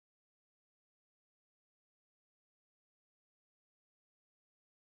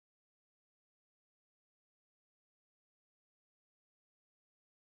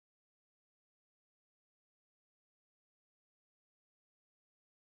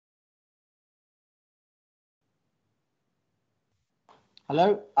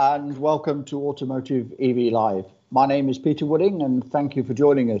Hello and welcome to Automotive EV Live. My name is Peter Wooding and thank you for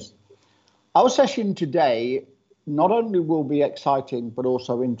joining us. Our session today not only will be exciting but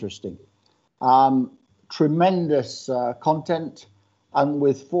also interesting. Tremendous content and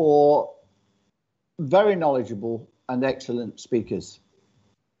with four very knowledgeable and excellent speakers.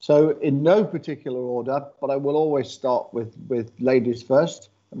 So in no particular order, but I will always start with ladies first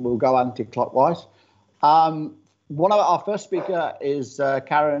and we'll go anti-clockwise. Our first speaker is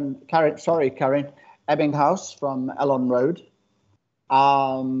Karin Ebbinghaus from Elonroad.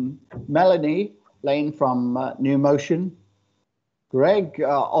 Melanie Lane from NewMotion. Greg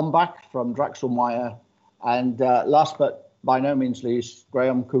Ombach from DRÄXLMAIER. And last but by no means least,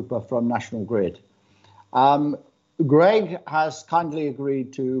 Graeme Cooper from National Grid. Greg has kindly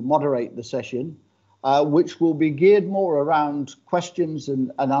agreed to moderate the session, which will be geared more around questions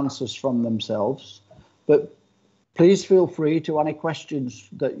and answers from themselves. But please feel free to any questions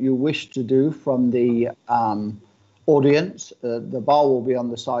that you wish to do from the audience. The bar will be on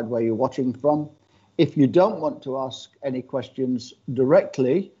the side where you're watching from. If you don't want to ask any questions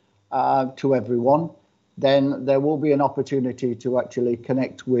directly to everyone, then there will be an opportunity to actually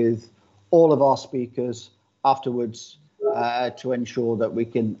connect with all of our speakers afterwards to ensure that we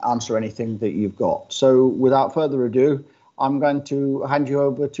can answer anything that you've got. So without further ado, I'm going to hand you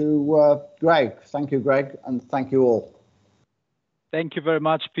over to Greg. Thank you, Greg, and thank you all. Thank you very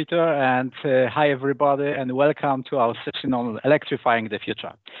much, Peter, and hi, everybody, and welcome to our session on electrifying the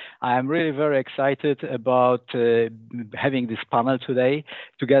future. I am really very excited about having this panel today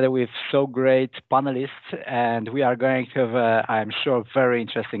together with so great panelists, and we are going to have, I'm sure, very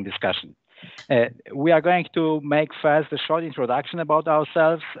interesting discussion. We are going to make first a short introduction about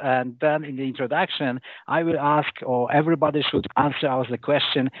ourselves, and then in the introduction, I will ask, or everybody should answer us the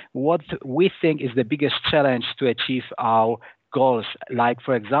question, what we think is the biggest challenge to achieve our goals. Like,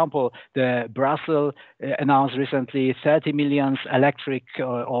 for example, the Brussels announced recently 30 million electric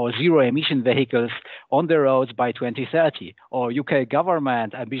or zero emission vehicles on the roads by 2030, or UK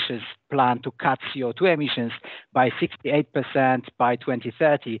government ambitious plan to cut CO2 emissions by 68% by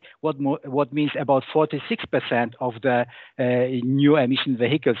 2030, what means about 46% of the new emission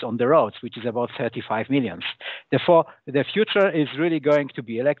vehicles on the roads, which is about 35 million. Therefore, the future is really going to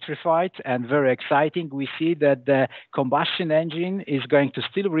be electrified and very exciting. We see that the combustion engine is going to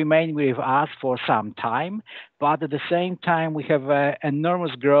still remain with us for some time, but at the same time, we have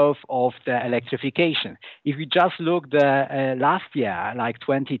enormous growth of the electrification. If you just look the last year, like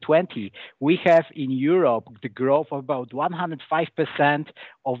 2020, we have in Europe the growth of about 105%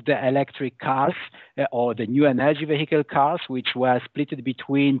 of the electric cars or the new energy vehicle cars, which were split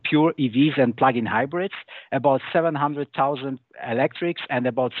between pure EVs and plug-in hybrids, about 700,000 electrics and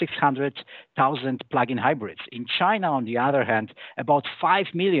about 600,000 plug-in hybrids. In China, on the other hand, about 5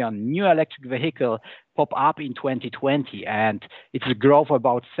 million new electric vehicles pop up in 2020, and it's a growth of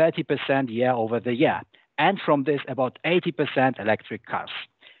about 30% year over the year. And from this, about 80% electric cars.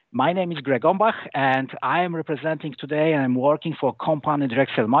 My name is Greg Ombach, and I am representing today, and I'm working for company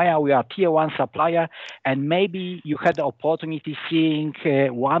DRÄXLMAIER. We are tier one supplier, and maybe you had the opportunity seeing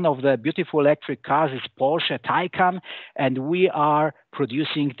one of the beautiful electric cars is Porsche Taycan, and we are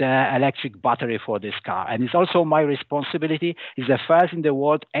producing the electric battery for this car. And it's also my responsibility. It's the first in the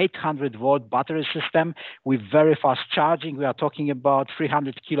world 800-volt battery system with very fast charging. We are talking about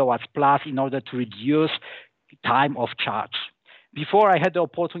 300 kilowatts plus in order to reduce time of charge. Before, I had the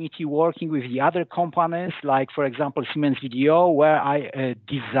opportunity working with the other companies, like, for example, Siemens VDO, where I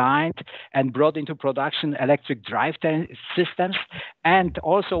designed and brought into production electric drive systems, and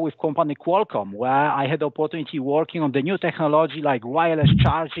also with company Qualcomm, where I had the opportunity working on the new technology like wireless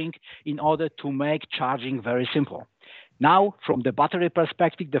charging in order to make charging very simple. Now, from the battery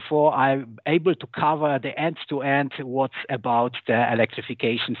perspective, therefore, I'm able to cover the end-to-end what's about the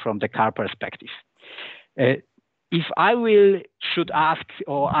electrification from the car perspective. If I should ask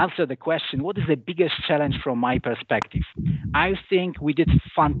or answer the question, what is the biggest challenge from my perspective? I think we did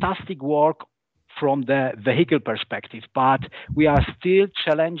fantastic work from the vehicle perspective, but we are still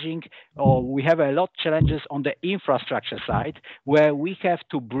challenging, or we have a lot of challenges on the infrastructure side, where we have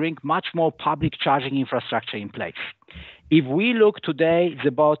to bring much more public charging infrastructure in place. If we look today, it's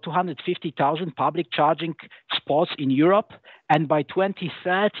about 250,000 public charging spots in Europe, and by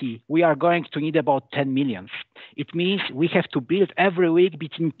 2030, we are going to need about 10 million. It means we have to build every week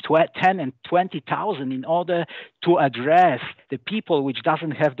between 10 and 20,000 in order to address the people which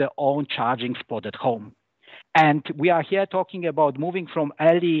doesn't have their own charging spot at home. And we are here talking about moving from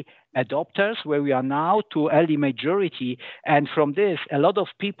early adopters, where we are now, to early majority. And from this, a lot of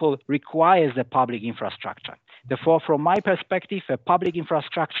people require the public infrastructure. Therefore, from my perspective, public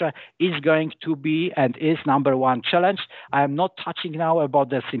infrastructure is going to be and is #1 challenge. I am not touching now about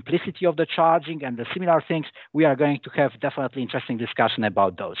the simplicity of the charging and the similar things. We are going to have definitely interesting discussion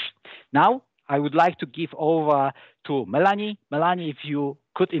about those. Now, I would like to give over to Melanie. Melanie, if you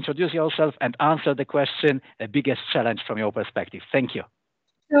could introduce yourself and answer the question, the biggest challenge from your perspective. Thank you.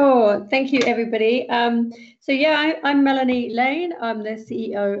 Sure. Thank you, everybody. So yeah, I'm Melanie Lane. I'm the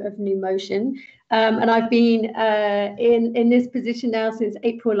CEO of NewMotion. And I've been in this position now since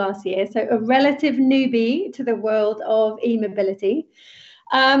April last year. So a relative newbie to the world of e-mobility.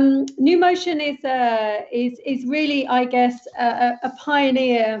 NewMotion is really, I guess, a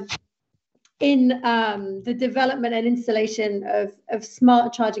pioneer in the development and installation of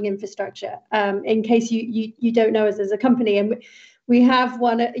smart charging infrastructure. In case you don't know us as a company, and we have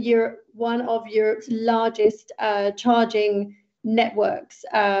one of Europe's largest charging networks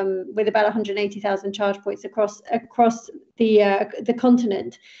with about 180,000 charge points across the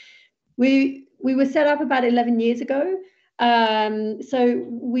continent. We were set up about 11 years ago. So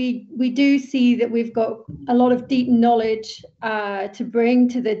we do see that we've got a lot of deep knowledge to bring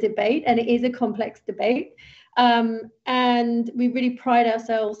to the debate, and it is a complex debate. And we really pride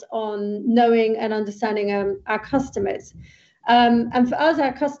ourselves on knowing and understanding our customers. And for us,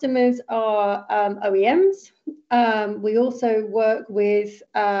 our customers are OEMs. We also work with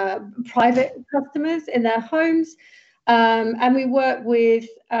private customers in their homes, and we work with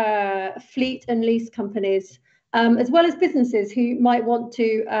fleet and lease companies, as well as businesses who might want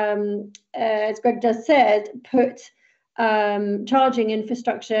to, as Greg just said, put charging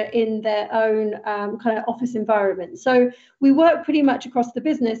infrastructure in their own kind of office environment. So we work pretty much across the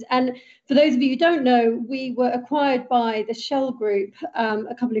business. And for those of you who don't know, we were acquired by the Shell Group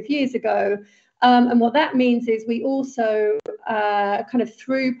a couple of years ago. And what that means is we also, kind of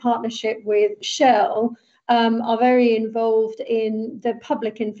through partnership with Shell, are very involved in the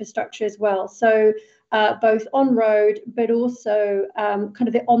public infrastructure as well. So both on road, but also kind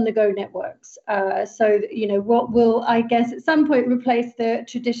of the on-the-go networks. So, you know, what will, I guess, at some point replace the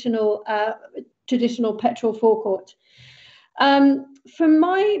traditional petrol forecourt. From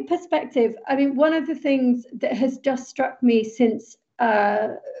my perspective, I mean, one of the things that has just struck me since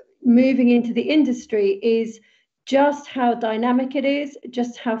moving into the industry is just how dynamic it is,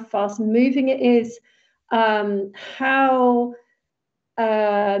 just how fast moving it is, how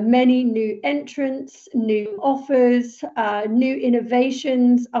many new entrants, new offers, new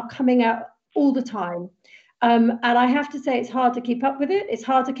innovations are coming out all the time. And I have to say, it's hard to keep up with it. It's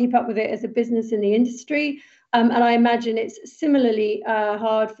hard to keep up with it as a business in the industry. And I imagine it's similarly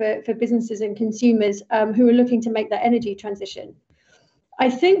hard for businesses and consumers who are looking to make that energy transition. I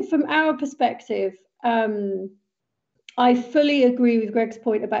think from our perspective, I fully agree with Greg's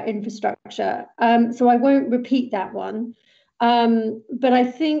point about infrastructure. So I won't repeat that one. But I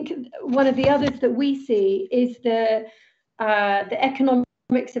think one of the others that we see is the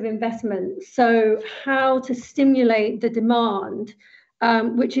economics of investment. So how to stimulate the demand,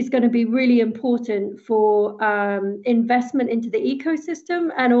 which is going to be really important for investment into the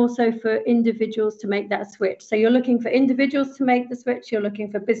ecosystem and also for individuals to make that switch. So you're looking for individuals to make the switch, you're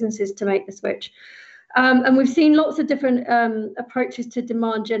looking for businesses to make the switch. And we've seen lots of different approaches to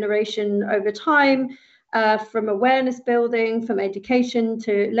demand generation over time, from awareness building, from education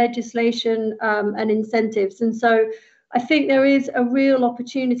to legislation and incentives. And so I think there is a real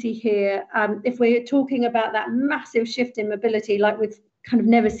opportunity here, if we're talking about that massive shift in mobility like we've kind of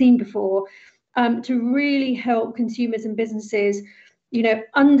never seen before, to really help consumers and businesses, you know,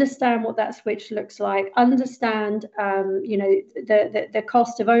 understand what that switch looks like, understand, you know, the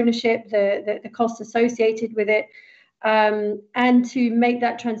cost of ownership, the costs associated with it, and to make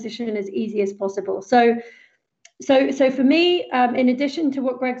that transition as easy as possible. So for me, in addition to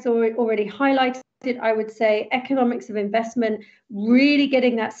what Greg's already highlighted, I would say economics of investment, really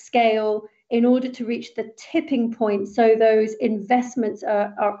getting that scale in order to reach the tipping point so those investments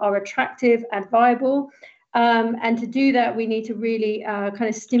are attractive and viable. And to do that, we need to really kind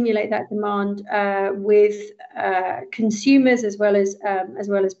of stimulate that demand with consumers as well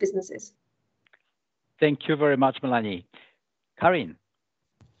as businesses. Thank you very much, Melanie. Karin.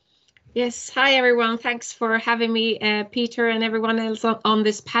 Yes, hi everyone. Thanks for having me, Peter and everyone else on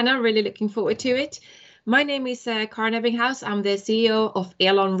this panel. Really looking forward to it. My name is Karin Ebbinghaus. I'm the CEO of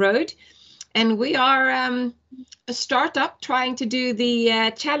Elonroad, and we are a startup trying to do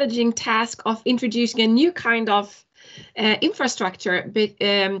the challenging task of introducing a new kind of infrastructure,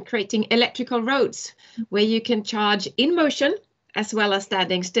 creating electrical roads where you can charge in motion as well as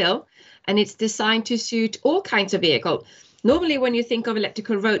standing still, and it's designed to suit all kinds of vehicles. Normally, when you think of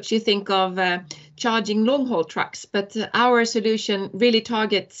electrical roads, you think of charging long-haul trucks, but our solution really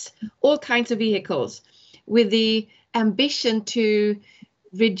targets all kinds of vehicles with the ambition to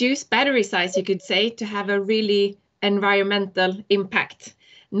reduce battery size, you could say, to have a really environmental impact.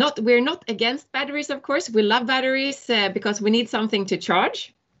 We're not against batteries, of course. We love batteries because we need something to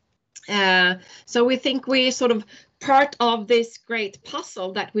charge. So we think we're sort of part of this great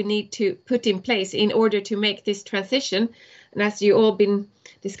puzzle that we need to put in place in order to make this transition. And as you all been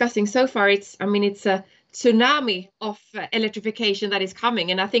discussing so far, it's a tsunami of electrification that is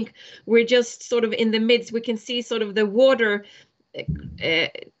coming. And I think we're just sort of in the midst. We can see sort of the water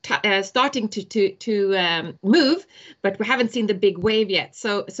starting to move, but we haven't seen the big wave yet.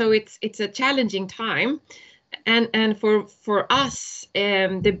 So it's a challenging time, and for us,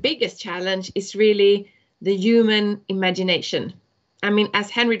 the biggest challenge is really the human imagination. I mean, as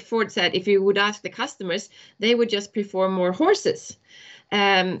Henry Ford said, if you would ask the customers, they would just prefer more horses.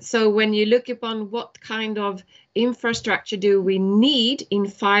 So when you look upon what kind of infrastructure do we need in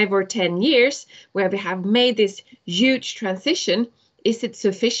 5 or 10 years, where we have made this huge transition, is it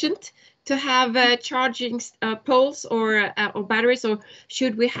sufficient to have charging poles or batteries, or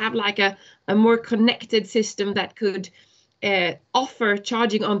should we have like a more connected system that could offer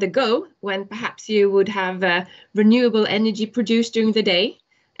charging on the go, when perhaps you would have renewable energy produced during the day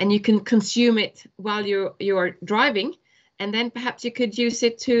and you can consume it while you're driving, and then perhaps you could use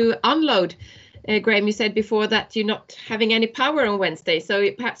it to unload. Graeme, you said before that you're not having any power on Wednesday,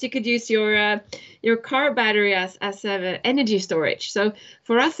 so perhaps you could use your car battery as energy storage. So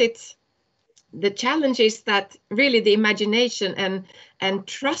for us, it's the challenge is that really the imagination and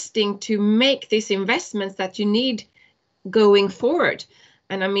trusting to make these investments that you need going forward.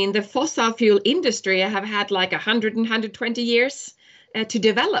 And I mean, the fossil fuel industry have had like 100 and 120 years to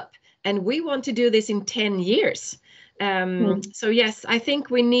develop, and we want to do this in 10 years. So yes, I think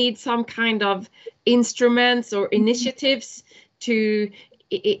we need some kind of instruments or initiatives to,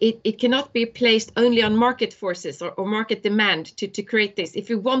 it cannot be placed only on market forces or market demand to create this. If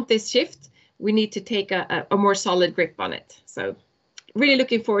we want this shift, we need to take a more solid grip on it. So really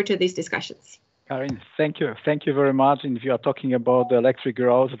looking forward to these discussions. Karin, thank you. Thank you very much. And if you are talking about the electric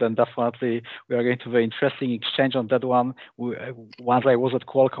growth, then definitely we are going to have an interesting exchange on that one. Once I was at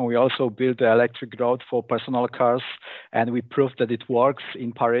Qualcomm, we also built the electric growth for personal cars, and we proved that it works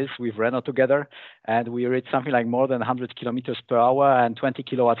in Paris with Renault together. And we reached something like more than 100 kilometers per hour and 20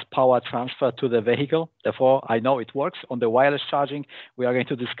 kilowatts power transfer to the vehicle. Therefore, I know it works. On the wireless charging, we are going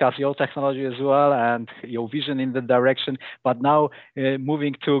to discuss your technology as well and your vision in the direction. But now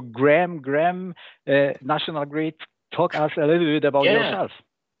moving to Graeme. Graeme, National Grid, talk us a little bit about yourself.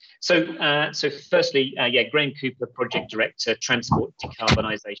 So firstly, Graeme Cooper, Project Director, Transport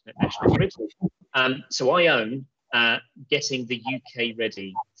Decarbonisation at National Grid. So I own getting the UK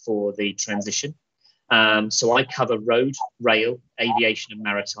ready for the transition. So I cover road, rail, aviation and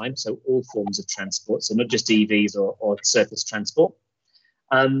maritime, so all forms of transport, so not just EVs or surface transport.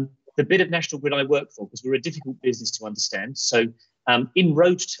 The bit of National Grid I work for, because we're a difficult business to understand. So in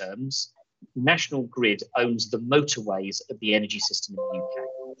road terms, National Grid owns the motorways of the energy system in the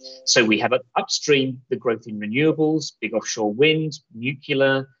UK. So we have upstream the growth in renewables, big offshore wind,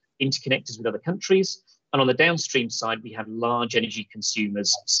 nuclear, interconnectors with other countries. And on the downstream side, we have large energy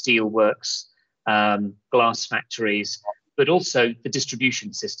consumers, steelworks, glass factories, but also the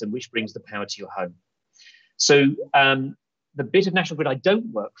distribution system, which brings the power to your home. So the bit of National Grid I don't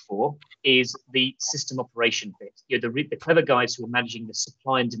work for is the system operation bit, the clever guys who are managing the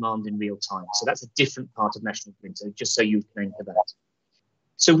supply and demand in real time. So that's a different part of National Grid, so just so you can anchor that.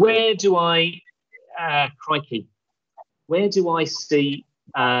 So where do I, where do I see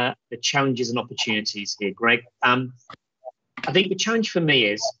the challenges and opportunities here, Greg? I think the challenge for me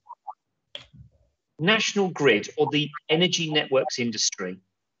is National Grid or the energy networks industry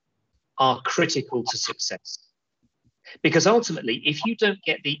are critical to success. Because ultimately, if you don't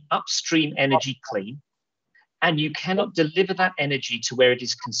get the upstream energy clean and you cannot deliver that energy to where it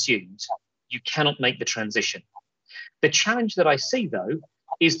is consumed, you cannot make the transition. The challenge that I see, though,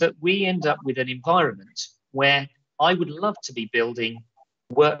 is that we end up with an environment where I would love to be building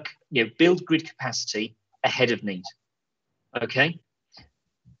build grid capacity ahead of need. Okay?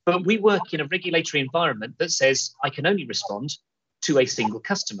 But we work in a regulatory environment that says I can only respond to a single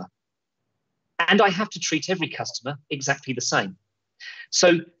customer. And I have to treat every customer exactly the same.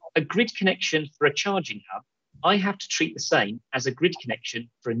 So a grid connection for a charging hub, I have to treat the same as a grid connection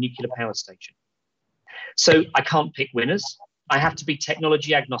for a nuclear power station. So I can't pick winners. I have to be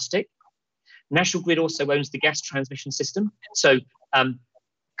technology agnostic. National Grid also owns the gas transmission system. So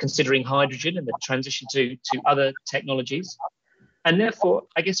considering hydrogen and the transition to other technologies. And therefore,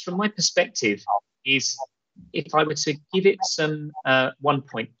 I guess from my perspective, is, if I were to give it some one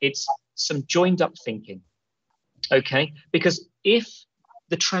point, it's some joined up thinking. Okay, because if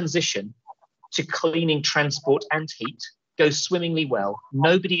the transition to cleaning transport and heat goes swimmingly well,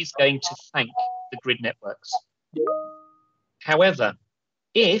 nobody is going to thank the grid networks. However,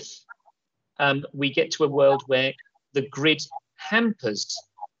 if we get to a world where the grid hampers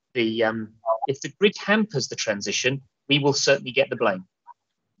the transition, we will certainly get the blame.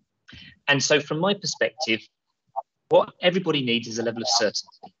 And so from my perspective, what everybody needs is a level of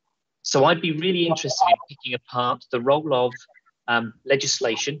certainty. So I'd be really interested in picking apart the role of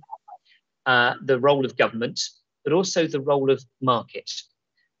legislation, the role of government, but also the role of market.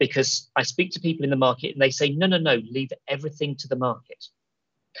 Because I speak to people in the market and they say, no, leave everything to the market.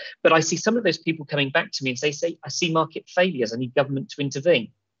 But I see some of those people coming back to me and they say, I see market failures, I need government to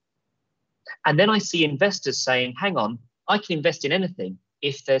intervene. And then I see investors saying, hang on, I can invest in anything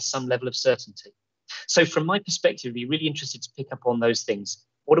if there's some level of certainty. So from my perspective, I'd be really interested to pick up on those things.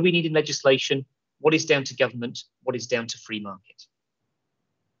 What do we need in legislation? What is down to government? What is down to free market?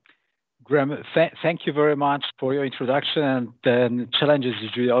 Graeme, thank you very much for your introduction and the challenges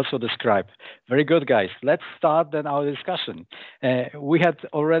you also described. Very good, guys. Let's start then our discussion. We had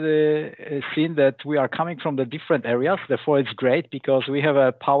already seen that we are coming from the different areas. Therefore, it's great because we have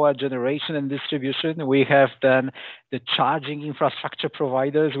a power generation and distribution. We have then the charging infrastructure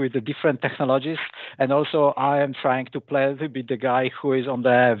providers with the different technologies. And also, I am trying to play a little bit the guy who is on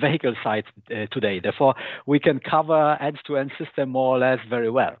the vehicle side today. Therefore, we can cover end-to-end system more or less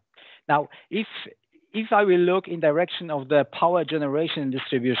very well. Now, if I will look in direction of the power generation and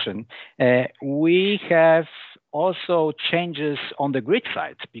distribution, we have also changes on the grid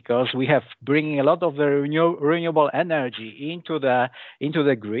side because we have bringing a lot of the renewable energy into the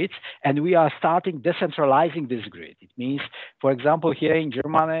grid, and we are starting decentralizing this grid. It means, for example, here in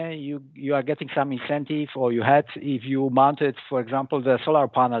Germany, you are getting some incentive, or you had if you mounted, for example, the solar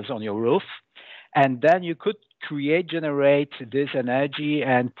panels on your roof, and then you could generate this energy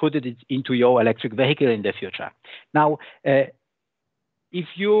and put it into your electric vehicle in the future. Now, if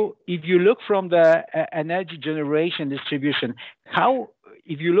you look from the energy generation distribution,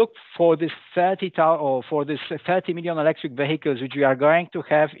 if you look for this 30 million electric vehicles which we are going to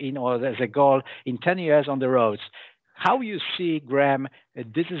have as a goal in 10 years on the roads, how you see, Graeme,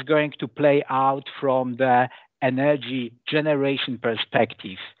 this is going to play out from the energy generation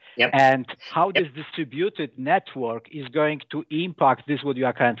perspective? Yep. And how this distributed network is going to impact this, what you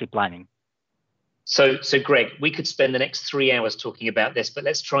are currently planning? So Greg, we could spend the next 3 hours talking about this, but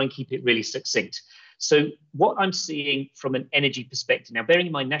let's try and keep it really succinct. So what I'm seeing from an energy perspective, now bearing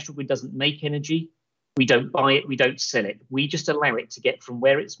in mind National Grid doesn't make energy, we don't buy it, we don't sell it. We just allow it to get from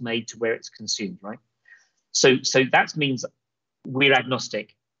where it's made to where it's consumed, right? So that means we're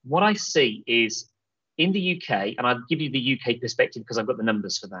agnostic. What I see is, in the UK, and I'll give you the UK perspective because I've got the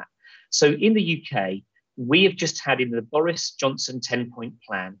numbers for that. So in the UK, we have just had in the Boris Johnson 10-point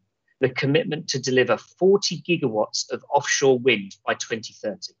plan, the commitment to deliver 40 gigawatts of offshore wind by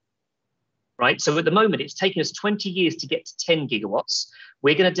 2030, right? So at the moment, it's taken us 20 years to get to 10 gigawatts.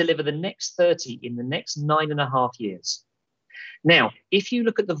 We're going to deliver the next 30 in the next 9.5 years. Now, if you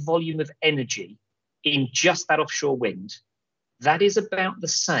look at the volume of energy in just that offshore wind, that is about the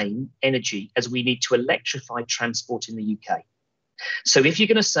same energy as we need to electrify transport in the UK. So if you're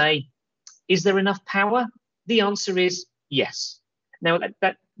going to say, is there enough power? The answer is yes. Now,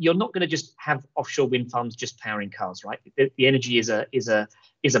 that you're not going to just have offshore wind farms just powering cars, right? The energy is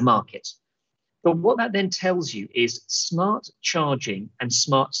a market. But what that then tells you is smart charging and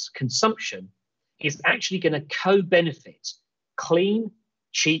smart consumption is actually going to co-benefit clean,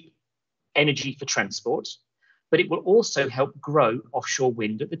 cheap energy for transport, but it will also help grow offshore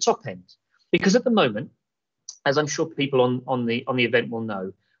wind at the top end. Because at the moment, as I'm sure people on the event will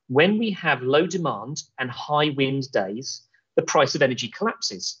know, when we have low demand and high wind days, the price of energy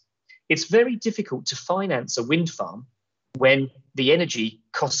collapses. It's very difficult to finance a wind farm when the energy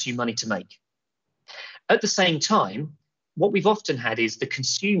costs you money to make. At the same time, what we've often had is the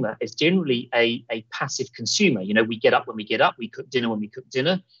consumer is generally a passive consumer. You know, we get up when we get up, we cook dinner when we cook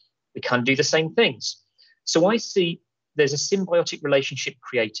dinner, we can't do the same things. So I see there's a symbiotic relationship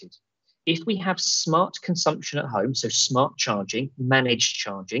created. If we have smart consumption at home, so smart charging, managed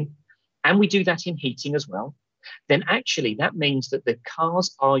charging, and we do that in heating as well, then actually that means that the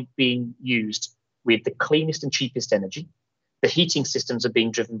cars are being used with the cleanest and cheapest energy. The heating systems are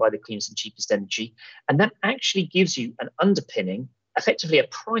being driven by the cleanest and cheapest energy. And that actually gives you an underpinning, effectively a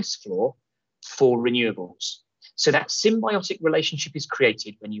price floor for renewables. So that symbiotic relationship is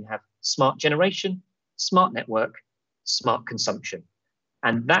created when you have smart generation, smart network, smart consumption.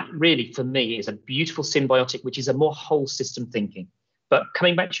 And that really, for me, is a beautiful symbiotic, which is a more whole system thinking. But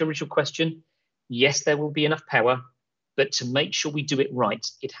coming back to your original question, yes, there will be enough power, but to make sure we do it right,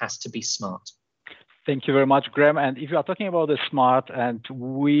 it has to be smart. Thank you very much, Graeme. And if you are talking about the smart, and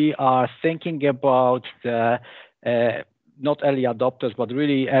we are thinking about the not early adopters, but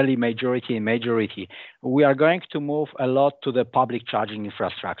really early majority, we are going to move a lot to the public charging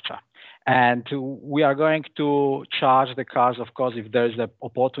infrastructure. And we are going to charge the cars, of course, if there's an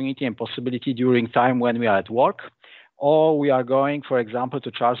opportunity and possibility during time when we are at work, or we are going, for example,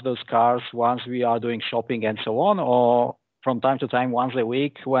 to charge those cars once we are doing shopping and so on, or from time to time, once a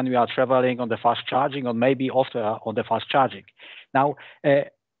week when we are traveling on the fast charging, or maybe also on the fast charging. Now,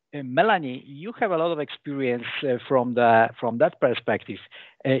 Melanie, you have a lot of experience from that perspective.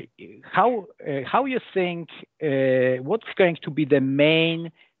 How you think what's going to be the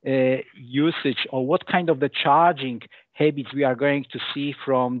main usage, or what kind of the charging habits we are going to see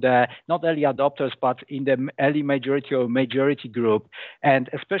from the not early adopters, but in the early majority or majority group, and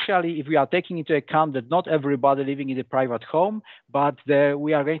especially if we are taking into account that not everybody living in a private home, but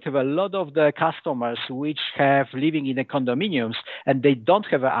we are going to have a lot of the customers which have living in the condominiums and they don't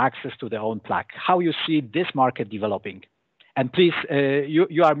have access to their own plug. How you see this market developing? And please,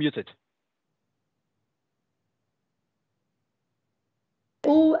 you are muted.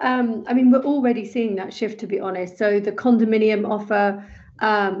 I mean, we're already seeing that shift, to be honest. So the condominium offer,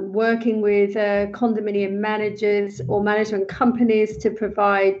 working with condominium managers or management companies to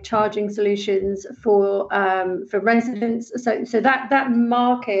provide charging solutions for residents. So that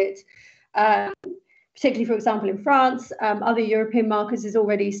market, particularly, for example, in France, other European markets, is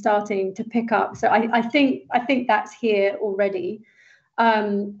already starting to pick up. So I think that's here already.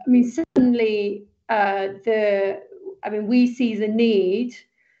 I mean, certainly we see the need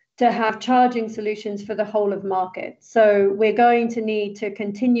to have charging solutions for the whole of market. So we're going to need to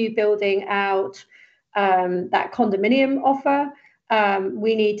continue building out that condominium offer.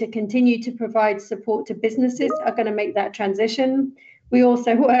 We need to continue to provide support to businesses that are going to make that transition. We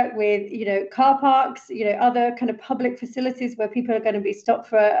also work with, car parks, other kind of public facilities where people are going to be stopped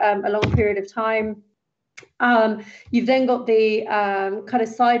for a long period of time. You've then got the kind of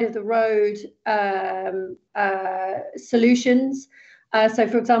side of the road solutions. So,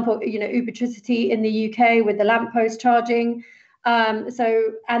 for example, Ubitricity in the UK with the lamppost charging. And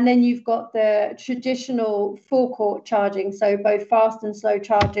then you've got the traditional forecourt charging, so both fast and slow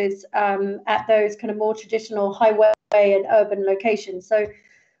charges at those kind of more traditional highway and urban locations. So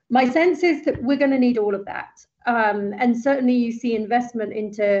my sense is that we're going to need all of that. And certainly you see investment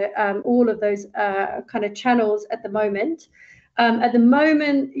into all of those kind of channels at the moment. At the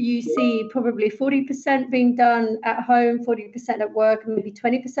moment, you see probably 40% being done at home, 40% at work, and maybe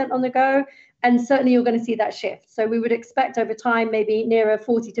 20% on the go. And certainly you're going to see that shift. So we would expect over time, maybe nearer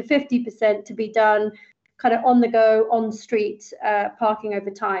 40 to 50% to be done kind of on the go, on street parking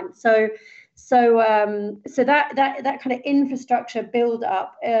over time. So that kind of infrastructure build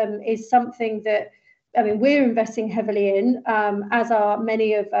up is something that, I mean, we're investing heavily in, as are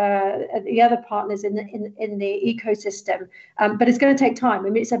many of the other partners in the ecosystem. But it's going to take time. I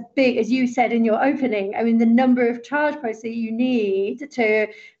mean, it's a big, as you said in your opening, I mean, the number of charge points that you need to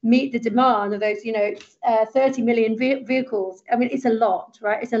meet the demand of those, 30 million vehicles. I mean, it's a lot,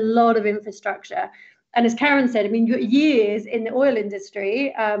 right? It's a lot of infrastructure. And as Karin said, I mean, you've got years in the oil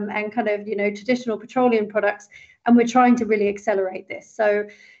industry and kind of, traditional petroleum products, and we're trying to really accelerate this. So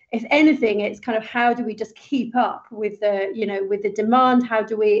if anything, it's kind of how do we just keep up with the demand? How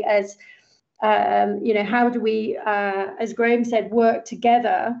do we, as Graeme said, work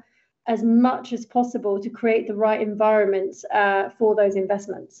together as much as possible to create the right environments for those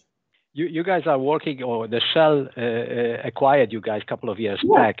investments? You guys are working, or the Shell acquired you guys a couple of years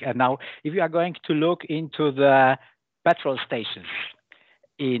back, and now if you are going to look into the petrol stations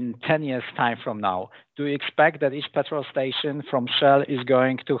in 10 years' time from now, do you expect that each petrol station from Shell is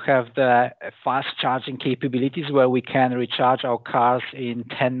going to have the fast charging capabilities where we can recharge our cars in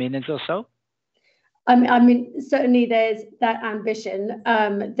 10 minutes or so? I mean, certainly there's that ambition.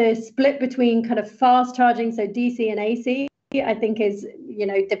 The split between kind of fast charging, so DC and AC, I think is,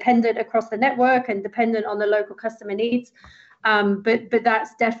 dependent across the network and dependent on the local customer needs. But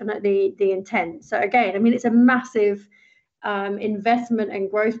that's definitely the intent. So again, I mean, it's a massive investment and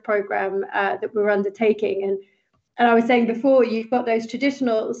growth program that we're undertaking. And I was saying before, you've got those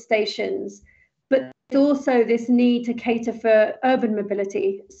traditional stations, but also this need to cater for urban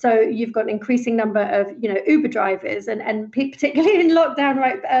mobility. So you've got an increasing number of, Uber drivers and particularly in lockdown,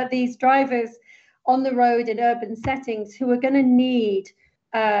 right, these drivers on the road in urban settings who are going to need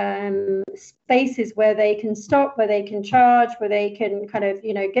spaces where they can stop, where they can charge, where they can kind of,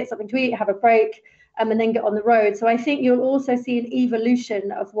 get something to eat, have a break, and then get on the road. So I think you'll also see an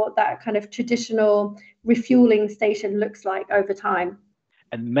evolution of what that kind of traditional refueling station looks like over time.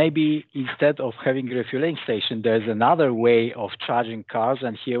 And maybe instead of having a refueling station, there's another way of charging cars.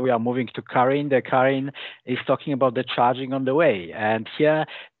 And here we are moving to Karin. Karin is talking about the charging on the way. And here,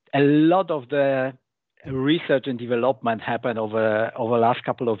 a lot of the research and development happened over the last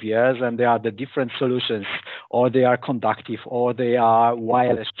couple of years, and there are the different solutions, or they are conductive, or they are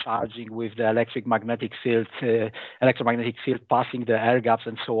wireless charging with the electromagnetic field passing the air gaps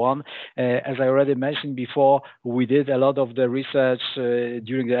and so on. As I already mentioned before, we did a lot of the research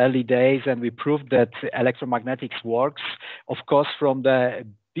during the early days, and we proved that electromagnetics works. Of course, from the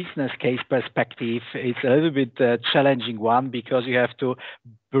business case perspective, it's a little bit challenging one, because you have to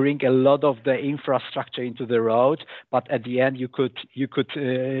bring a lot of the infrastructure into the road, but at the end you could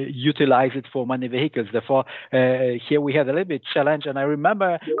utilize it for many vehicles. Therefore, here we had a little bit challenge, and I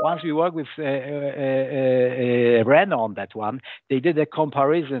remember once we worked with Renault on that one, they did a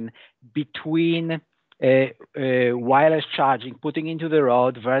comparison between wireless charging, putting into the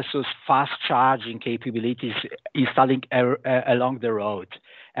road, versus fast charging capabilities installing along the road.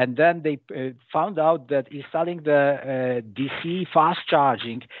 And then they found out that installing the DC fast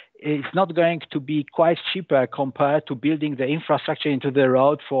charging is not going to be quite cheaper compared to building the infrastructure into the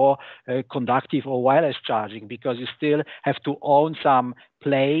road for conductive or wireless charging, because you still have to own some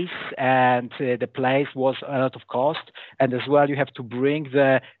place, and the place was a lot of cost, and as well you have to bring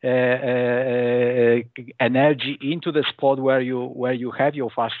the energy into the spot where you have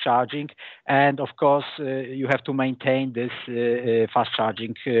your fast charging, and of course you have to maintain this fast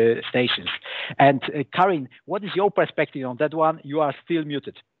charging stations. And Karin, what is your perspective on that one? You are still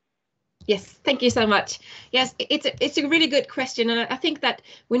muted. Yes, thank you so much. Yes, it's a really good question. And I think that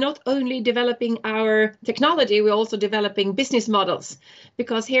we're not only developing our technology, we're also developing business models,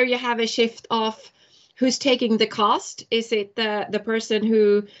 because here you have a shift of who's taking the cost. Is it the person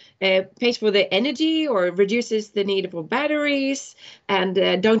who pays for the energy, or reduces the need for batteries, and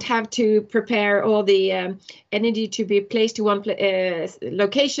don't have to prepare all the energy to be placed to one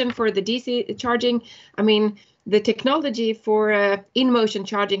location for the DC charging? I mean, the technology for in-motion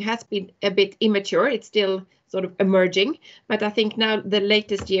charging has been a bit immature. It's still sort of emerging, but I think now the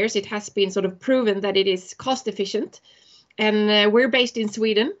latest years it has been sort of proven that it is cost efficient. And we're based in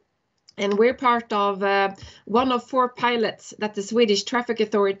Sweden, and we're part of one of 4 pilots that the Swedish Traffic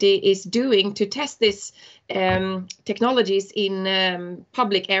Authority is doing to test this technologies in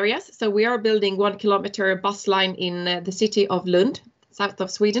public areas. So we are building 1 kilometer bus line in the city of Lund, south of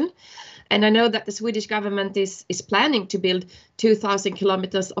Sweden. And I know that the Swedish government is planning to build 2,000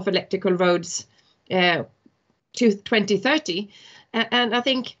 kilometers of electrical roads to 2030. And I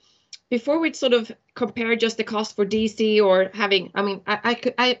think before we sort of compare just the cost for DC or having, I mean,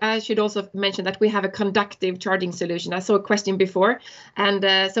 I should also mention that we have a conductive charging solution. I saw a question before,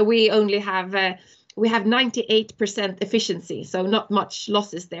 and so we only have we have 98% efficiency, so not much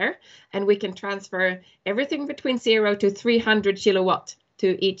losses there, and we can transfer everything between 0 to 300 kilowatt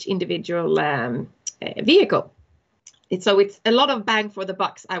to each individual vehicle. So it's a lot of bang for the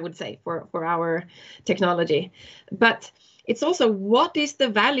bucks, I would say, for our technology. But it's also, what is the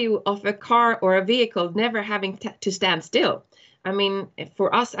value of a car or a vehicle never having to stand still? I mean,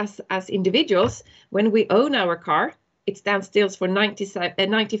 for us as individuals, when we own our car, it stands still for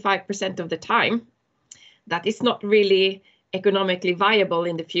 95% of the time. That is not really economically viable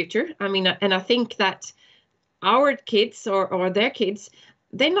in the future. I mean, and I think that our kids or their kids,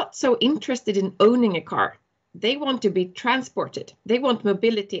 they're not so interested in owning a car. They want to be transported. They want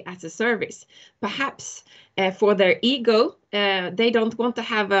mobility as a service. Perhaps for their ego, they don't want to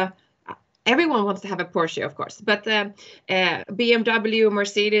have everyone wants to have a Porsche, of course, but BMW,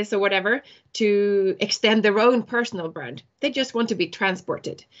 Mercedes or whatever, to extend their own personal brand. They just want to be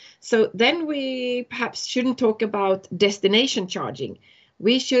transported. So then we perhaps shouldn't talk about destination charging.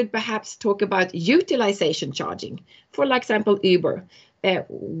 We should perhaps talk about utilization charging. For example, Uber.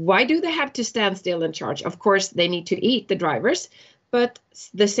 Why do they have to stand still and charge? Of course, they need to eat, the drivers, but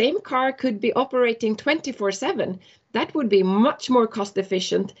the same car could be operating 24/7. That would be much more cost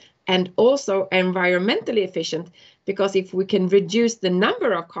efficient and also environmentally efficient, because if we can reduce the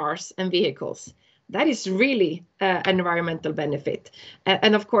number of cars and vehicles, that is really an environmental benefit.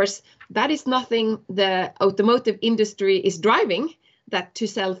 And of course, that is nothing the automotive industry is driving, that to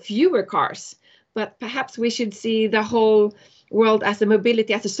sell fewer cars, but perhaps we should see the whole world as a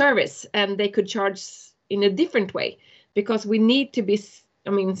mobility as a service, and they could charge in a different way, because we need to be, I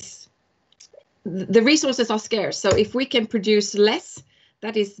mean, the resources are scarce. So if we can produce less,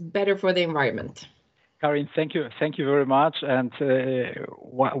 that is better for the environment. Karin, thank you very much. And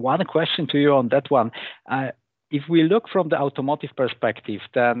one question to you on that one. If we look from the automotive perspective,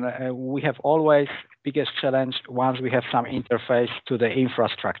 then we have always biggest challenge once we have some interface to the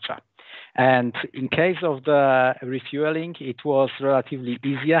infrastructure. And in case of the refueling, it was relatively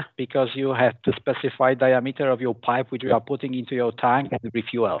easier because you had to specify diameter of your pipe which you are putting into your tank and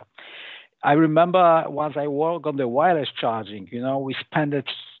refuel. I remember once I worked on the wireless charging, we spent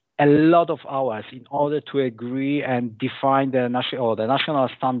a lot of hours in order to agree and define the national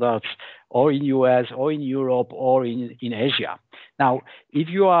standards, or in US, or in Europe, or in Asia. Now, if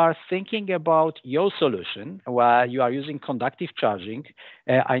you are thinking about your solution where you are using conductive charging,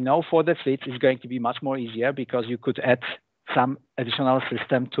 I know for the fleets it's going to be much more easier because you could add some additional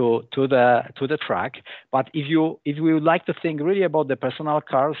system to the track. But if we would like to think really about the personal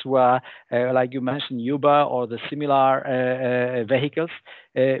cars where, like you mentioned, Uber or the similar vehicles,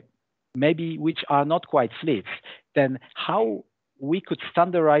 maybe which are not quite fleets, then how we could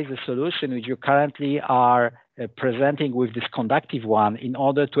standardize the solution which you currently are presenting with this conductive one in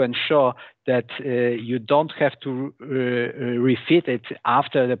order to ensure that you don't have to refit it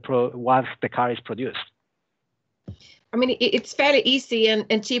after once the car is produced? I mean, it's fairly easy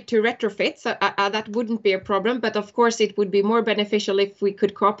and cheap to retrofit, so that wouldn't be a problem. But of course, it would be more beneficial if we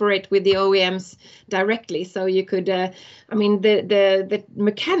could cooperate with the OEMs directly. So you could, the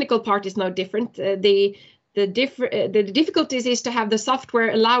mechanical part is no different. The difficulties is to have the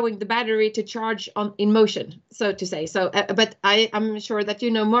software allowing the battery to charge in motion, so to say. So, but I'm sure that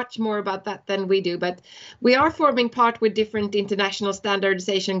you know much more about that than we do. But we are forming part with different international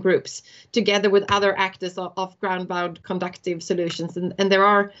standardization groups, together with other actors of ground-bound conductive solutions, and there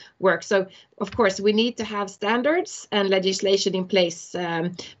are work. So, of course, we need to have standards and legislation in place,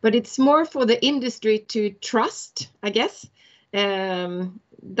 but it's more for the industry to trust, I guess.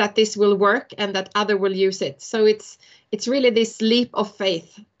 That this will work and that other will use it. So it's really this leap of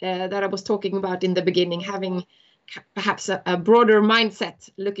faith that I was talking about in the beginning, having perhaps a broader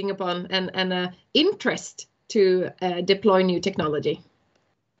mindset, looking upon and an interest to deploy new technology.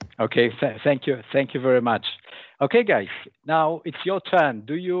 Okay, thank you very much. Okay, guys, now it's your turn.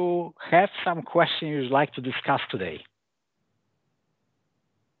 Do you have some questions you'd like to discuss today?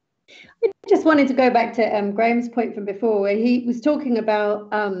 I just wanted to go back to Graeme's point from before, where he was talking about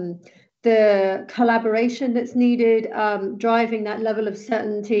the collaboration that's needed, driving that level of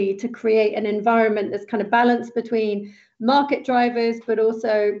certainty to create an environment that's kind of balanced between market drivers, but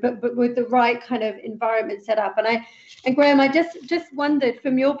with the right kind of environment set up. And Graeme, I just wondered,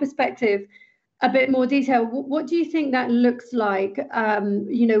 from your perspective, a bit more detail. What do you think that looks like?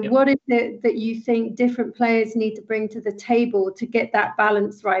 What is it that you think different players need to bring to the table to get that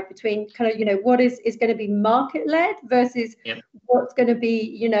balance right between kind of, what is going to be market led versus what's going to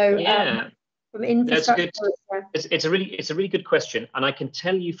be, from infrastructure? It's a really good question, and I can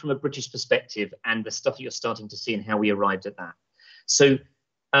tell you from a British perspective and the stuff you're starting to see and how we arrived at that. So,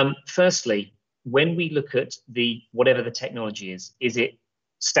 firstly, when we look at whatever the technology is it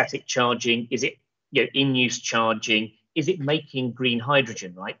static charging? Is it in-use charging? Is it making green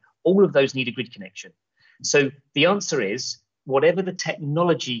hydrogen, right? All of those need a grid connection. So the answer is, whatever the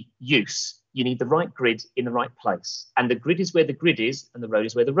technology use, you need the right grid in the right place. And the grid is where the grid is and the road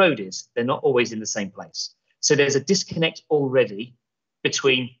is where the road is. They're not always in the same place. So there's a disconnect already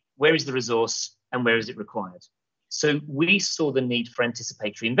between where is the resource and where is it required. So we saw the need for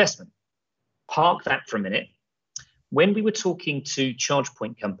anticipatory investment. Park that for a minute. When we were talking to charge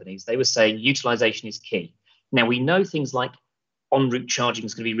point companies, they were saying utilization is key. Now, we know things like en route charging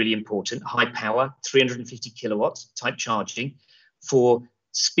is going to be really important, high power, 350 kilowatts type charging for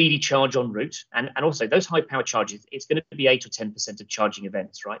speedy charge en route. And also those high power charges, it's going to be 8 or 10% of charging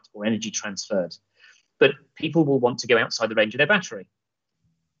events, right? Or energy transferred. But people will want to go outside the range of their battery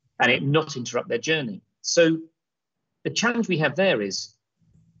and it not interrupt their journey. So the challenge we have there is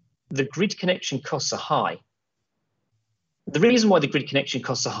the grid connection costs are high. The reason why the grid connection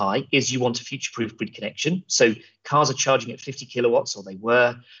costs are high is you want a future-proof grid connection. So cars are charging at 50 kilowatts, or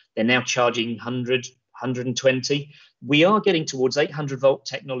they're now charging 100, 120. We are getting towards 800 volt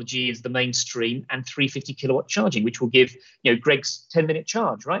technology is the mainstream, and 350 kilowatt charging, which will give Greg's 10-minute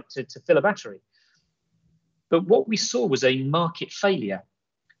charge, right, to fill a battery. But what we saw was a market failure,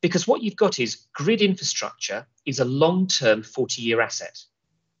 because what you've got is grid infrastructure is a long-term 40-year asset,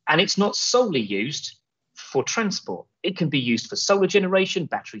 and it's not solely used for transport. It can be used for solar generation,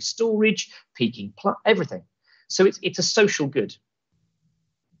 battery storage, peaking, everything. So it's a social good.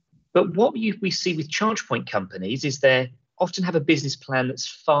 But what we see with charge point companies is they often have a business plan that's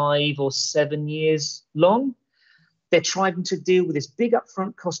 5 or 7 years long. they're trying to deal with this big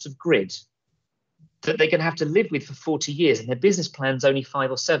upfront cost of grid that they're going to have to live with for 40 years, and their business plan's only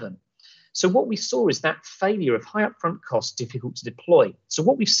 5 or 7. So what we saw is that failure of high upfront costs, difficult to deploy. So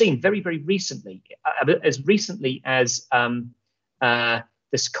what we've seen very, very recently, as recently as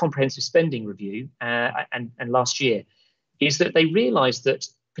this comprehensive spending review and last year, is that they realised that,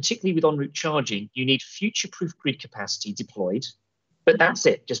 particularly with en route charging, you need future-proof grid capacity deployed, but that's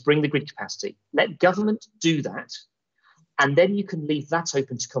it. Just bring the grid capacity. Let government do that, and then you can leave that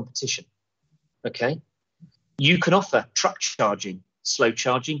open to competition. Okay, you can offer truck charging, slow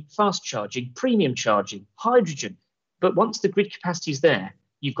charging, fast charging, premium charging, hydrogen. But once the grid capacity is there,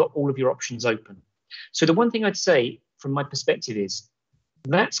 you've got all of your options open. So the one thing I'd say from my perspective is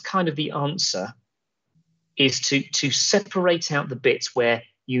that's kind of the answer, is to separate out the bits where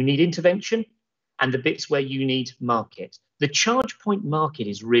you need intervention and the bits where you need market. The charge point market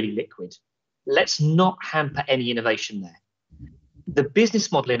is really liquid. Let's not hamper any innovation there. The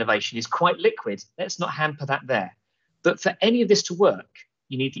business model innovation is quite liquid. Let's not hamper that there. But for any of this to work,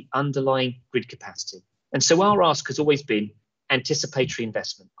 you need the underlying grid capacity. And so our ask has always been anticipatory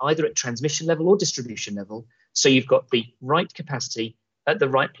investment, either at transmission level or distribution level. So you've got the right capacity at the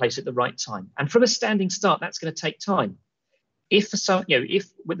right place at the right time. And from a standing start, that's going to take time. If for some, if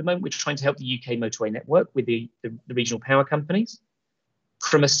at the moment we're trying to help the UK motorway network with the regional power companies,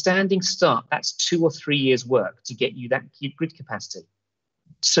 from a standing start, that's 2 or 3 years work to get you that grid capacity.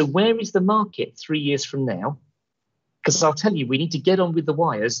 So where is the market 3 years from now? Because I'll tell you, we need to get on with the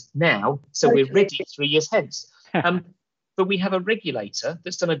wires now, so we're ready 3 years hence. But we have a regulator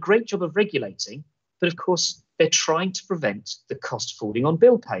that's done a great job of regulating, but of course, they're trying to prevent the cost falling on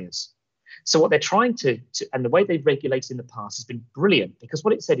bill payers. So what they're trying to and the way they've regulated in the past has been brilliant, because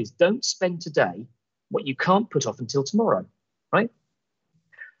what it said is don't spend today what you can't put off until tomorrow, right?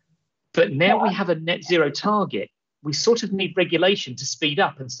 But now we have a net zero target. We sort of need regulation to speed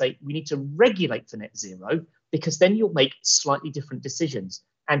up and say we need to regulate for net zero, because then you'll make slightly different decisions.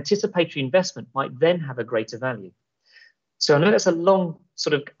 Anticipatory investment might then have a greater value. So I know that's a long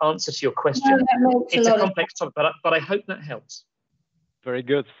sort of answer to your question. No, it's a complex topic, but I hope that helps. Very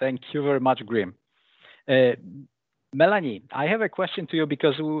good. Thank you very much, Graeme. Melanie, I have a question to you,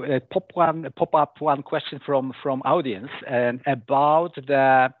 because pop up one question from audience and about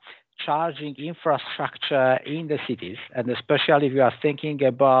the charging infrastructure in the cities, and especially if you are thinking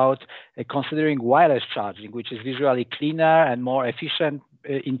about considering wireless charging, which is visually cleaner and more efficient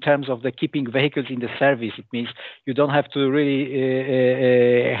in terms of the keeping vehicles in the service. It means you don't have to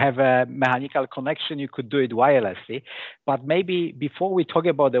really have a mechanical connection. You could do it wirelessly. But maybe before we talk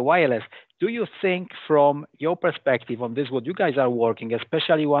about the wireless, do you think from your perspective on this, what you guys are working,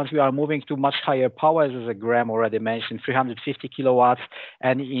 especially once we are moving to much higher powers, as Graeme already mentioned, 350 kilowatts,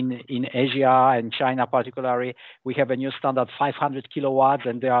 and in Asia and China particularly, we have a new standard 500 kilowatts,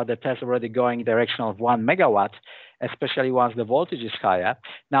 and there are the tests already going in the direction of 1 megawatt, especially once the voltage is higher.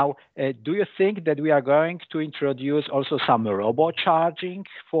 Now, do you think that we are going to introduce also some robot charging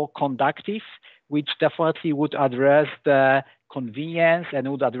for conductive, which definitely would address the convenience and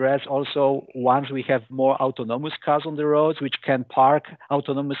would address also once we have more autonomous cars on the roads, which can park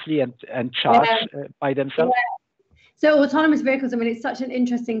autonomously and charge by themselves? Yeah. So autonomous vehicles, I mean, it's such an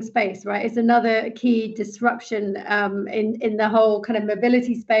interesting space, right? It's another key disruption in the whole kind of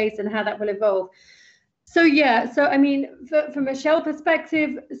mobility space and how that will evolve. So yeah, so I mean, from a Shell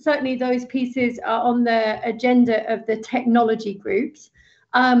perspective, certainly those pieces are on the agenda of the technology groups.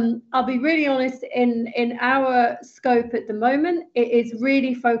 I'll be really honest, in our scope at the moment, it is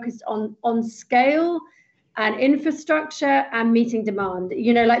really focused on scale and infrastructure and meeting demand.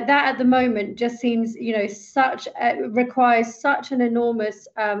 You know, like that at the moment just seems, you know, requires such an enormous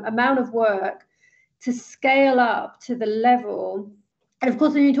amount of work to scale up to the level. And of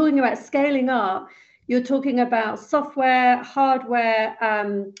course, when you're talking about scaling up, you're talking about software, hardware,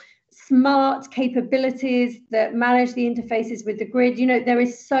 smart capabilities that manage the interfaces with the grid. You know, there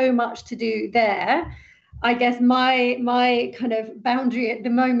is so much to do there. I guess my kind of boundary at the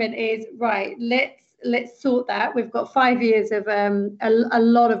moment is, right, let's sort that. We've got 5 years of a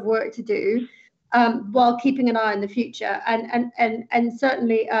lot of work to do, while keeping an eye on the future. And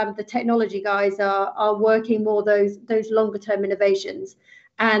certainly the technology guys are working more those longer term innovations.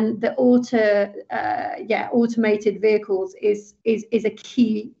 And the automated vehicles is a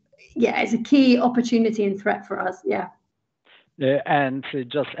key. Yeah, it's a key opportunity and threat for us. Yeah. And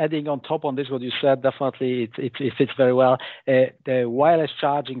just adding on top on this, what you said, definitely it fits very well. The wireless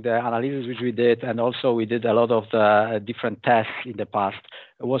charging, the analysis which we did, and also we did a lot of the different tests in the past,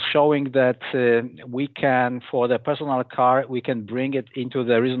 was showing that we can, for the personal car, we can bring it into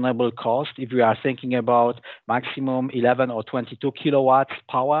the reasonable cost if we are thinking about maximum 11 or 22 kilowatts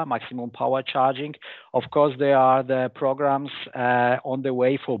power, maximum power charging. Of course, there are the programs on the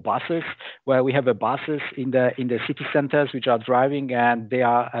way for buses, where we have buses in the city centers which are driving, and they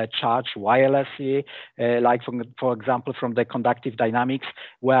are charged wirelessly, like for example from the conductive dynamics,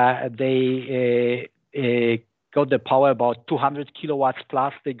 where they got the power about 200 kilowatts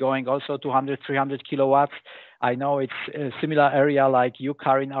plus. They're going also 200, 300 kilowatts. I know it's a similar area like you,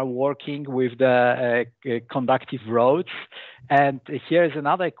 Karin, are working with the conductive roads. And here is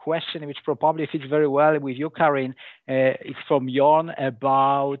another question which probably fits very well with you, Karin. It's from Jorn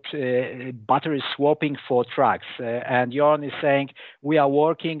about battery swapping for trucks. And Jorn is saying we are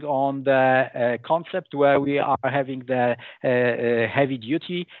working on the concept where we are having the heavy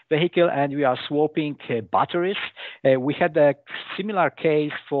duty vehicle and we are swapping batteries. We had a similar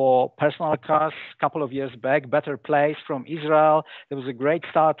case for personal cars a couple of years back. Better Place from Israel. There was a great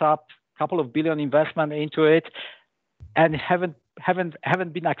startup, couple of billion investment into it, and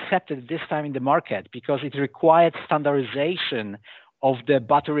haven't been accepted this time in the market because it required standardization of the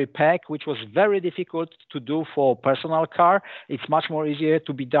battery pack, which was very difficult to do for personal car. It's much more easier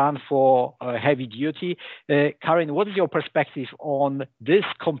to be done for heavy duty. Karin, what is your perspective on this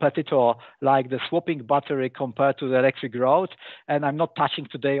competitor, like the swapping battery compared to the electric road? And I'm not touching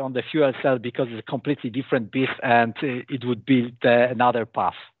today on the fuel cell because it's a completely different beast and it would be another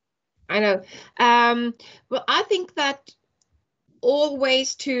path. I know. Well, I think that all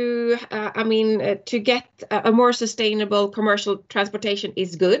ways to, to get a more sustainable commercial transportation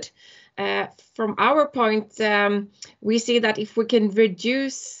is good. From our point, we see that if we can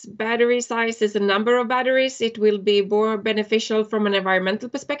reduce battery sizes and number of batteries, it will be more beneficial from an environmental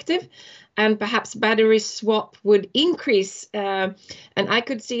perspective, and perhaps battery swap would increase. And I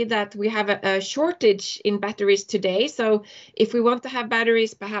could see that we have a shortage in batteries today. So if we want to have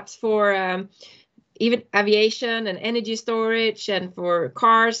batteries, perhaps for even aviation and energy storage and for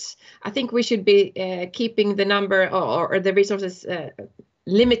cars, I think we should be keeping the number or the resources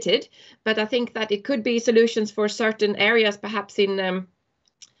limited. But I think that it could be solutions for certain areas, perhaps in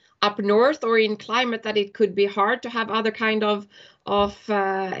up north or in climate that it could be hard to have other kind of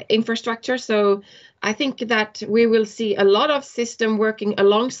infrastructure. So I think that we will see a lot of system working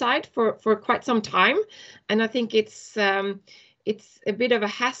alongside for quite some time. And I think it's a bit of a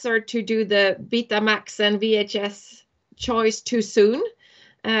hazard to do the Betamax and VHS choice too soon,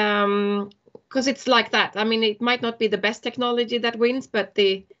 because it's like that. I mean, it might not be the best technology that wins, but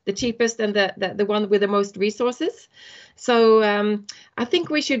the cheapest and the one with the most resources. So I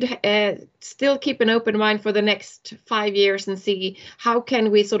think we should still keep an open mind for the next 5 years and see how can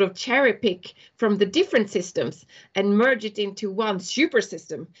we sort of cherry pick from the different systems and merge it into one super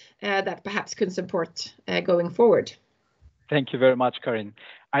system that perhaps can support going forward. Thank you very much, Karin.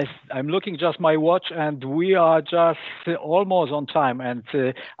 I'm looking just my watch and we are just almost on time. And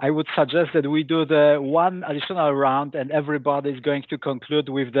I would suggest that we do the one additional round and everybody is going to conclude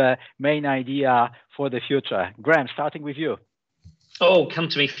with the main idea for the future. Graeme, starting with you. Oh, come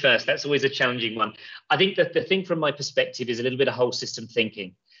to me first. That's always a challenging one. I think that the thing from my perspective is a little bit of whole system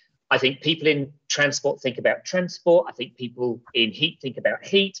thinking. I think people in transport think about transport. I think people in heat think about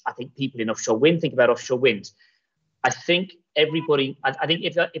heat. I think people in offshore wind think about offshore wind. I think everybody, I think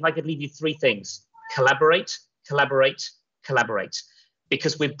if I could leave you three things: collaborate, collaborate, collaborate,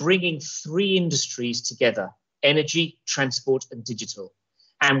 because we're bringing three industries together: energy, transport, and digital.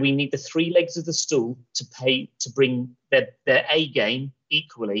 And we need the three legs of the stool to bring their A game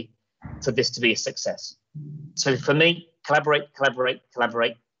equally for this to be a success. So for me, collaborate, collaborate,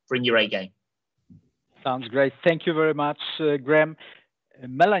 collaborate, bring your A game. Sounds great. Thank you very much, Graeme.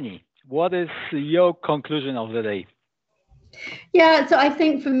 Melanie, what is your conclusion of the day? Yeah, so I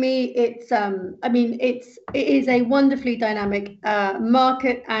think for me, it is a wonderfully dynamic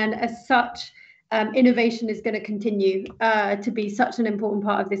market, and as such, innovation is going to continue to be such an important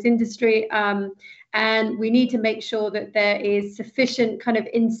part of this industry. And we need to make sure that there is sufficient kind of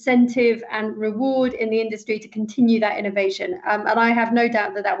incentive and reward in the industry to continue that innovation. And I have no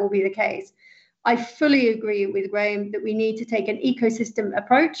doubt that that will be the case. I fully agree with Graeme that we need to take an ecosystem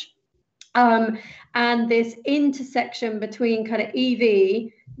approach. And this intersection between kind of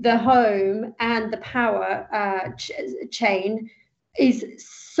EV, the home, and the power chain is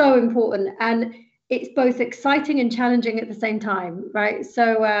so important, and it's both exciting and challenging at the same time, right?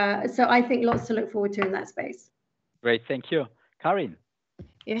 So I think lots to look forward to in that space. Great, thank you. Karin.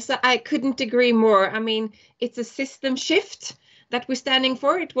 Yes, I couldn't agree more. I mean, it's a system shift that we're standing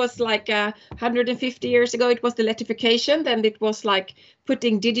for. It was like 150 years ago, it was the electrification. Then it was like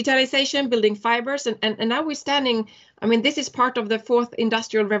putting digitalization, building fibers. And now we're standing, I mean, this is part of the fourth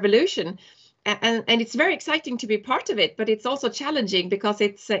industrial revolution. And it's very exciting to be part of it, but it's also challenging because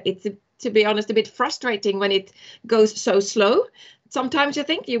it's to be honest, a bit frustrating when it goes so slow. Sometimes you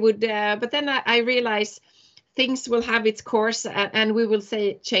think you would, but then I realize things will have its course, and we will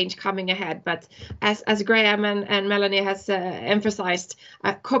see change coming ahead. But as Graeme and Melanie has emphasized,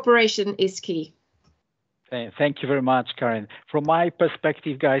 cooperation is key. Thank you very much, Karin. From my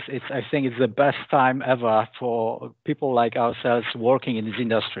perspective, guys, I think it's the best time ever for people like ourselves working in this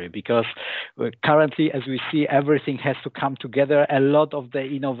industry, because currently, as we see, everything has to come together. A lot of the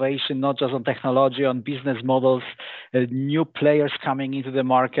innovation, not just on technology, on business models, new players coming into the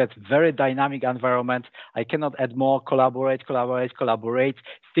market, very dynamic environment. I cannot add more. Collaborate.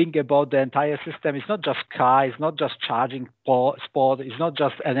 Think about the entire system. It's not just car, it's not just charging sport, it's not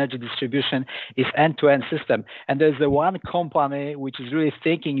just energy distribution, it's end-to-end system. And there's the one company which is really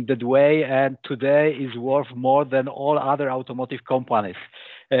thinking that way, and today is worth more than all other automotive companies.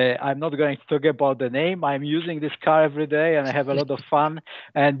 I'm not going to talk about the name. I'm using this car every day and I have a lot of fun,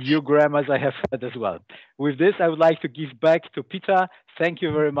 and you, Graeme, as I have said as well. With this, I would like to give back to Peter. Thank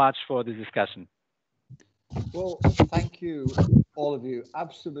you very much for the discussion. Well, thank you, all of you.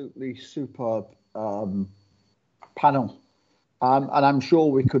 Absolutely superb panel. And I'm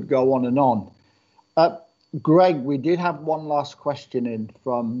sure we could go on and on. Greg, we did have one last question in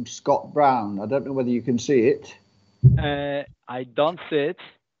from Scott Brown. I don't know whether you can see it. I don't see it.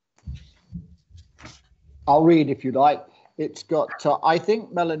 I'll read if you like. It's got, I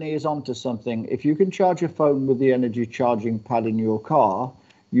think Melanie is onto something. If you can charge your phone with the energy charging pad in your car,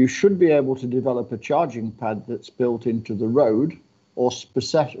 you should be able to develop a charging pad that's built into the road or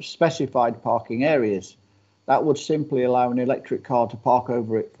specified parking areas. That would simply allow an electric car to park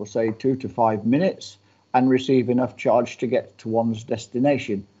over it for, say, 2 to 5 minutes and receive enough charge to get to one's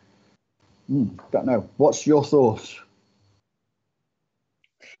destination. Don't know. What's your thoughts?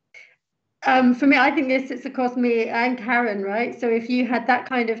 For me, I think this sits across me and Karin, right? So if you had that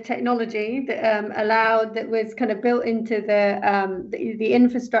kind of technology that that was kind of built into the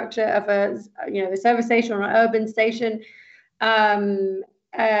infrastructure of a service station or an urban station, and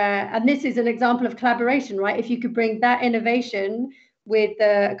this is an example of collaboration, right? If you could bring that innovation with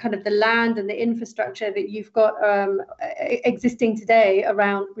the kind of the land and the infrastructure that you've got existing today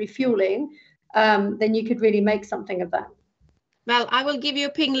around refueling, then you could really make something of that. Well, I will give you a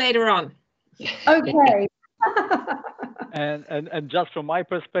ping later on. Okay. And just from my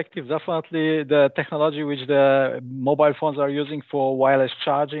perspective, definitely the technology which the mobile phones are using for wireless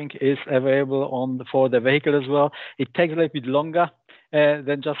charging is available for the vehicle as well. It takes a little bit longer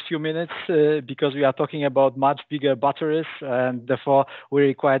than just a few minutes because we are talking about much bigger batteries, and therefore we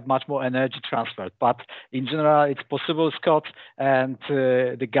require much more energy transfer. But in general, it's possible, Scott, and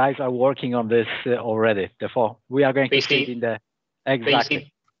the guys are working on this already. Therefore, we are going to see it in the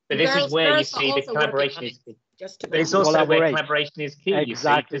exactly. But this is where you see the collaboration is key. But it's also where collaboration is key.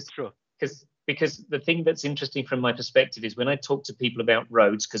 Exactly, it's true. Because the thing that's interesting from my perspective is when I talk to people about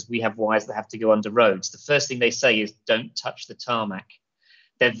roads, because we have wires that have to go under roads, the first thing they say is don't touch the tarmac.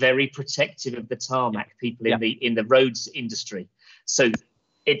 They're very protective of the tarmac, people in the roads industry. So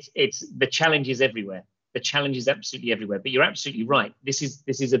it's the challenge is everywhere. The challenge is absolutely everywhere. But you're absolutely right. This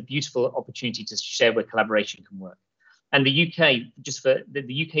is a beautiful opportunity to share where collaboration can work. And the UK,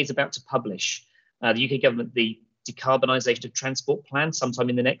 the UK is about to publish, the UK government, the decarbonisation of transport plan sometime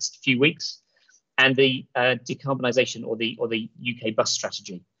in the next few weeks, and the decarbonisation or the UK bus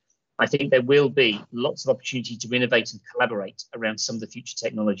strategy. I think there will be lots of opportunity to innovate and collaborate around some of the future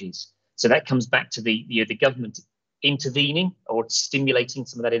technologies. So that comes back to the government intervening or stimulating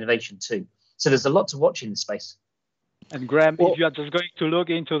some of that innovation too. So there's a lot to watch in this space. And Graeme, if you are just going to look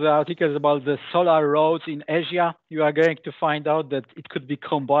into the articles about the solar roads in Asia, you are going to find out that it could be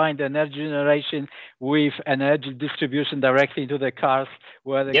combined energy generation with energy distribution directly into the cars,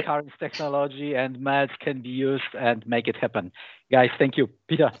 where the current technology and maths can be used and make it happen. Guys, thank you.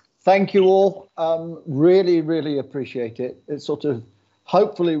 Peter. Thank you all. Really, really appreciate it. It's sort of,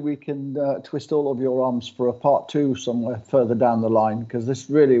 hopefully we can twist all of your arms for a part 2 somewhere further down the line, because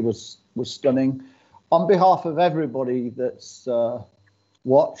this really was stunning. On behalf of everybody that's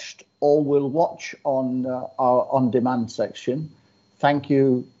watched or will watch on our on-demand section, thank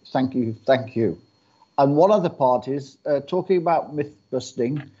you, thank you, thank you. And one other part is talking about myth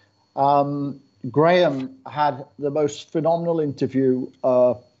busting. Graeme had the most phenomenal interview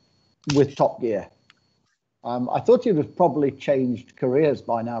with Top Gear. I thought you'd have probably changed careers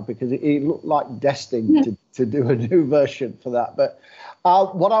by now because it looked like destined to do a new version for that. But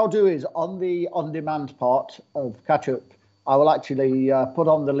what I'll do is on the on-demand part of Catch Up, I will actually put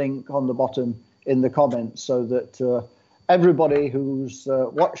on the link on the bottom in the comments so that everybody who's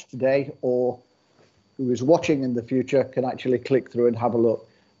watched today or who is watching in the future can actually click through and have a look.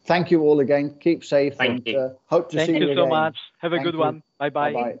 Thank you all again. Keep safe. Thank you. Hope to see you again. Thank you so much. Have a good one.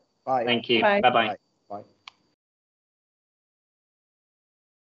 Bye-bye. Bye. Thank you. Bye. Bye-bye.